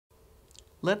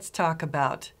let's talk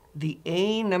about the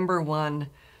 #1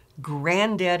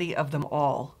 granddaddy of them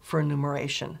all for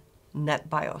enumeration,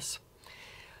 NetBIOS.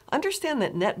 Understand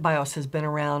that NetBIOS has been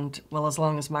around, well, as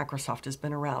long as Microsoft has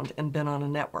been around and been on a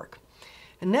network.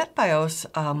 And NetBIOS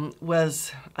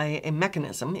was a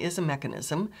mechanism, is a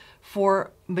mechanism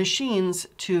for machines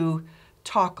to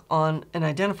talk on and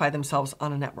identify themselves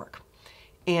on a network.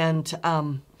 And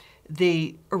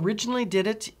they originally did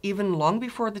it even long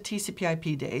before the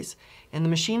TCP/IP days, and the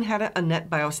machine had a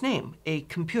NetBIOS name, a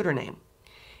computer name.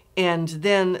 And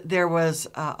then there was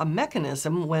a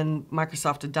mechanism when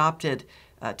Microsoft adopted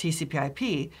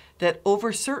TCP/IP that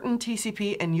over certain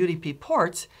TCP and UDP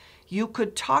ports, you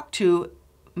could talk to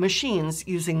machines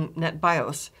using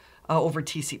NetBIOS over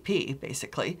TCP,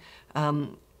 basically,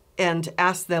 and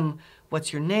ask them,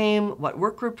 what's your name? What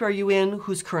work group are you in?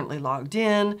 Who's currently logged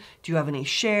in? Do you have any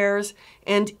shares?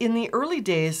 And in the early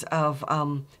days of,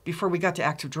 before we got to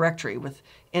Active Directory with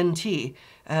NT,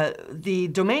 the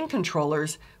domain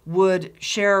controllers would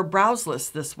share browse lists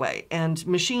this way, and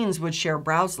machines would share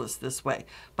browse lists this way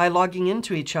by logging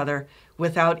into each other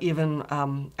without even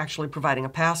actually providing a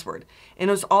password. And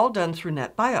it was all done through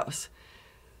NetBIOS.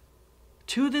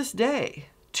 To this day,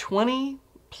 20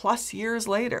 plus years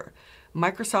later,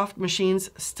 Microsoft machines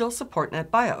still support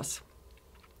NetBIOS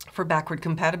for backward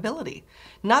compatibility.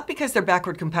 Not because they're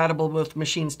backward compatible with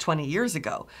machines 20 years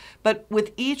ago, but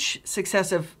with each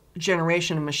successive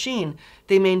generation of machine,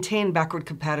 they maintain backward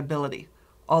compatibility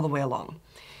all the way along.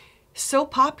 So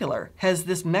popular has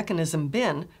this mechanism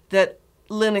been that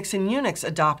Linux and Unix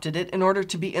adopted it in order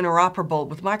to be interoperable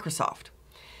with Microsoft.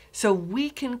 So we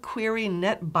can query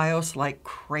NetBIOS like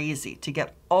crazy to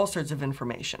get all sorts of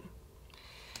information.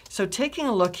 So taking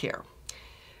a look here,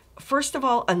 first of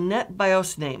all, a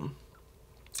NetBIOS name.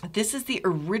 This is the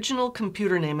original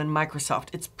computer name in Microsoft.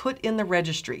 It's put in the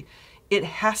registry. It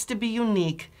has to be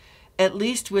unique, at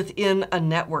least within a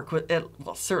network,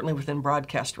 well, certainly within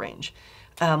broadcast range.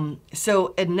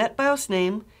 So a NetBIOS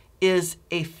name is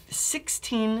a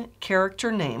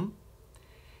 16-character name.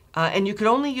 And you could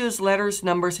only use letters,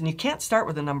 numbers, and you can't start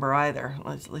with a number either.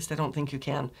 At least I don't think you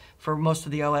can for most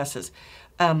of the OSs.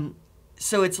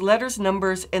 So it's letters,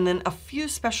 numbers, and then a few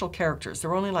special characters. There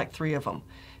were only like 3 of them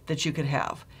that you could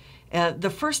have. The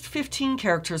first 15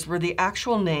 characters were the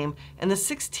actual name, and the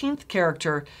 16th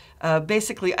character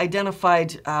basically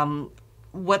identified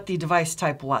what the device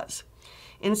type was.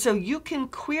 And so you can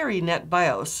query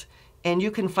NetBIOS, and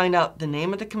you can find out the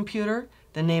name of the computer,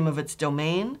 the name of its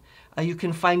domain. You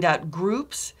can find out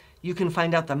groups. You can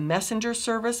find out the messenger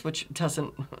service, which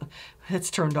doesn't,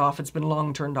 it's turned off. It's been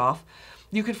long turned off.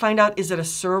 You can find out, is it a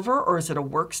server or is it a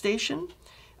workstation?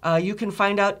 You can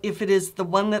find out if it is the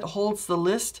one that holds the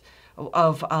list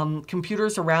of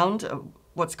computers around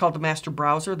what's called the master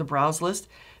browser, the browse list.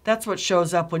 That's what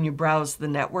shows up when you browse the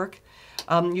network.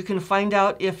 You can find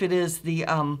out if it is the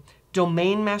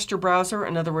domain master browser,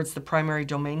 in other words, the primary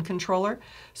domain controller.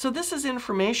 So this is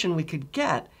information we could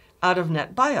get out of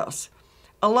NetBIOS.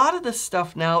 A lot of this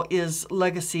stuff now is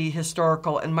legacy,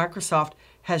 historical, and Microsoft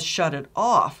has shut it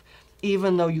off,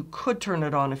 even though you could turn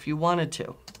it on if you wanted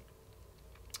to.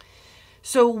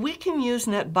 So we can use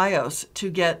NetBIOS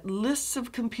to get lists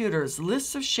of computers,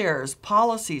 lists of shares,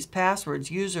 policies,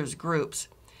 passwords, users, groups.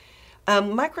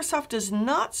 Microsoft does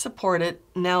not support it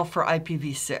now for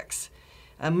IPv6,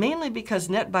 mainly because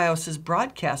NetBIOS is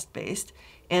broadcast-based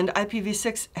and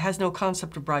IPv6 has no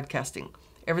concept of broadcasting.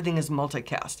 Everything is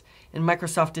multicast. And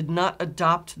Microsoft did not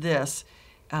adopt this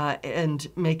and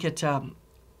make it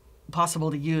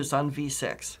possible to use on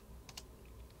v6.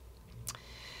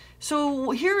 So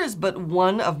here is but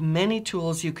one of many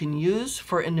tools you can use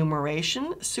for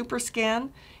enumeration.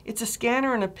 SuperScan, it's a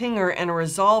scanner and a pinger and a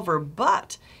resolver,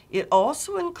 but it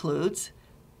also includes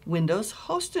Windows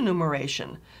host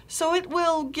enumeration. So it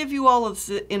will give you all of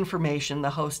the information,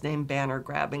 the host name, banner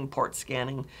grabbing, port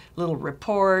scanning, little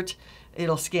report.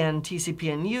 It'll scan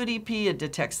TCP and UDP. It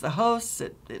detects the hosts.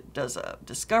 It does a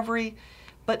discovery.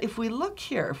 But if we look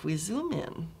here, if we zoom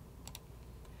in,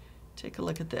 take a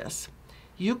look at this.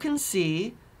 You can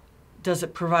see, does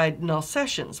it provide null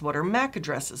sessions? What are MAC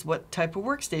addresses? What type of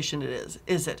workstation it is?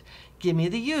 Is it? Give me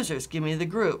the users. Give me the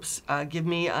groups. Give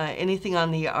me anything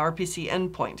on the RPC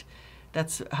endpoint.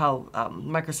 That's how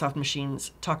Microsoft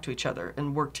machines talk to each other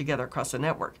and work together across a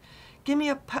network. Give me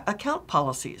account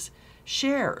policies,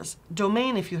 shares,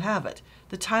 domain if you have it,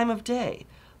 the time of day,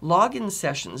 login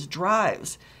sessions,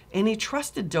 drives, any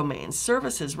trusted domains,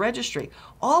 services, registry.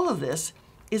 All of this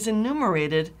is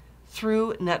enumerated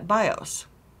through NetBIOS.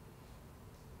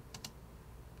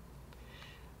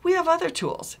 We have other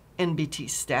tools. NBT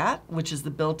Stat, which is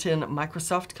the built-in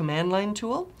Microsoft command line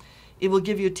tool. it will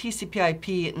give you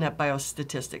TCP/IP NetBIOS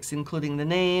statistics, including the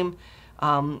name.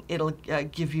 It'll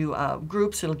give you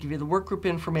groups. It'll give you the workgroup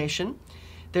information.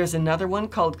 There's another one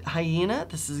called Hyena.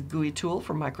 This is a GUI tool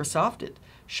from Microsoft. It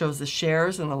shows the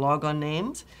shares and the logon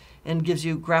names and gives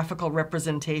you graphical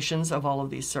representations of all of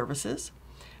these services.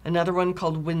 Another one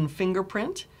called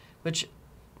WinFingerprint, which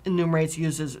enumerates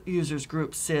users,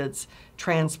 groups, SIDs,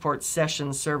 transport,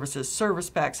 sessions, services, service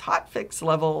packs, hotfix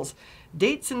levels,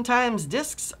 dates and times,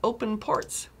 disks, open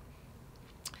ports.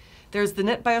 There's the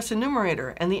NetBIOS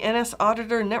Enumerator and the NS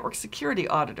Auditor Network Security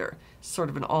Auditor, sort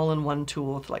of an all-in-one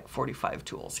tool with like 45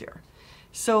 tools here.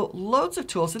 So loads of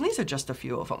tools, and these are just a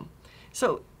few of them.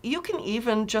 So you can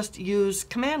even just use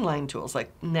command line tools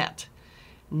like net.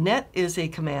 Net is a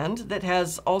command that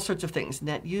has all sorts of things: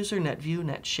 net user, net view,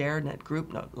 net share, net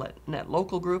group, net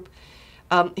local group.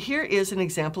 Here is an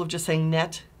example of just saying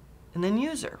net and then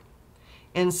user.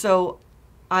 And so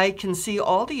I can see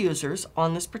all the users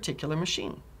on this particular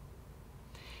machine.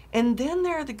 And then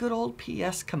there are the good old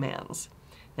PS commands.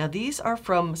 Now these are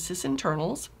from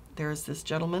sysinternals. There's this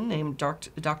gentleman named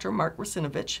Dr. Mark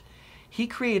Rusinovich. He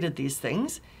created these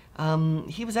things.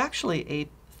 He was actually a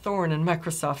thorn in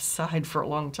Microsoft's side for a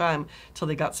long time till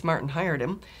they got smart and hired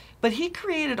him. But he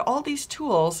created all these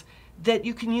tools that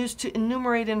you can use to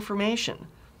enumerate information.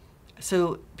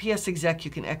 So PS exec,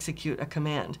 you can execute a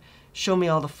command. Show me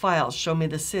all the files, show me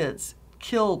the SIDs,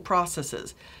 kill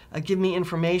processes, give me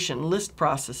information, list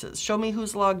processes, show me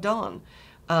who's logged on,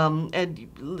 and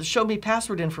show me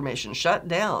password information, shut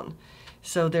down.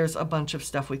 So there's a bunch of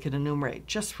stuff we can enumerate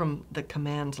just from the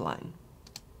command line.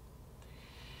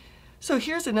 So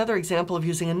here's another example of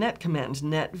using a net command,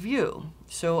 net view.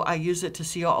 So I use it to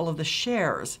see all of the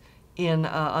shares in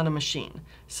on a machine.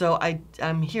 So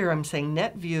I'm saying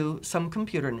net view some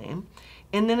computer name,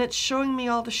 and then it's showing me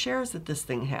all the shares that this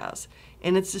thing has.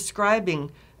 And it's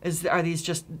describing, are these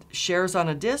just shares on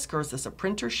a disk, or is this a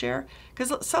printer share?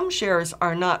 Because some shares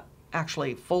are not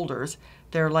actually folders.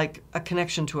 They're like a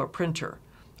connection to a printer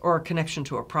or a connection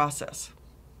to a process.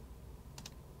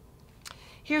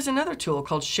 Here's another tool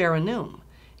called Share Enum.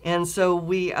 And so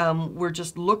we're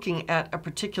just looking at a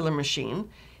particular machine.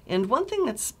 And one thing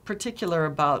that's particular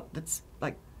about, that's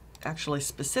like actually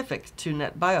specific to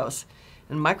NetBIOS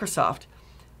and Microsoft,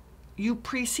 you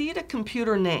precede a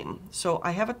computer name. So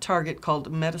I have a target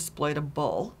called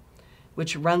Metasploitable,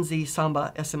 which runs the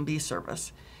Samba SMB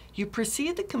service. You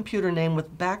precede the computer name with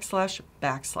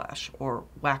 / or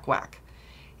whack.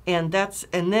 And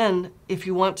then if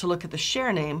you want to look at the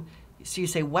share name, so you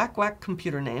say whack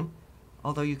computer name,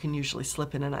 although you can usually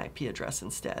slip in an IP address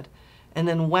instead, and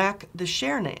then whack the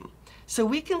share name. So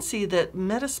we can see that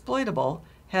Metasploitable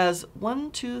has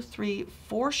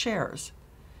 4 shares.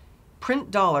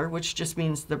 Print $, which just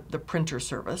means the printer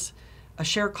service, a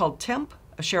share called temp,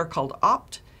 a share called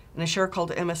opt, and a share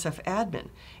called MSF admin.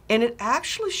 And it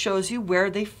actually shows you where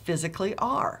they physically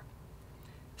are.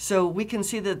 So we can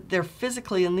see that they're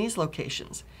physically in these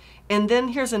locations. And then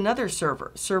here's another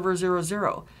server, server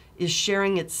 00, is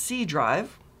sharing its C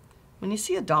drive. When you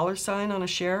see a $sign on a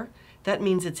share, that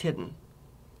means it's hidden.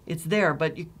 It's there,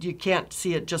 but you can't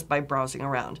see it just by browsing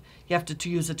around. You have to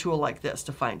use a tool like this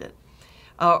to find it.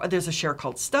 There's a share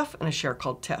called stuff and a share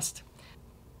called test.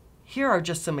 Here are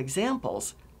just some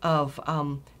examples of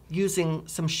using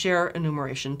some share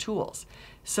enumeration tools.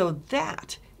 So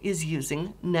that is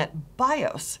using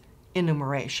NetBIOS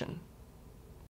enumeration.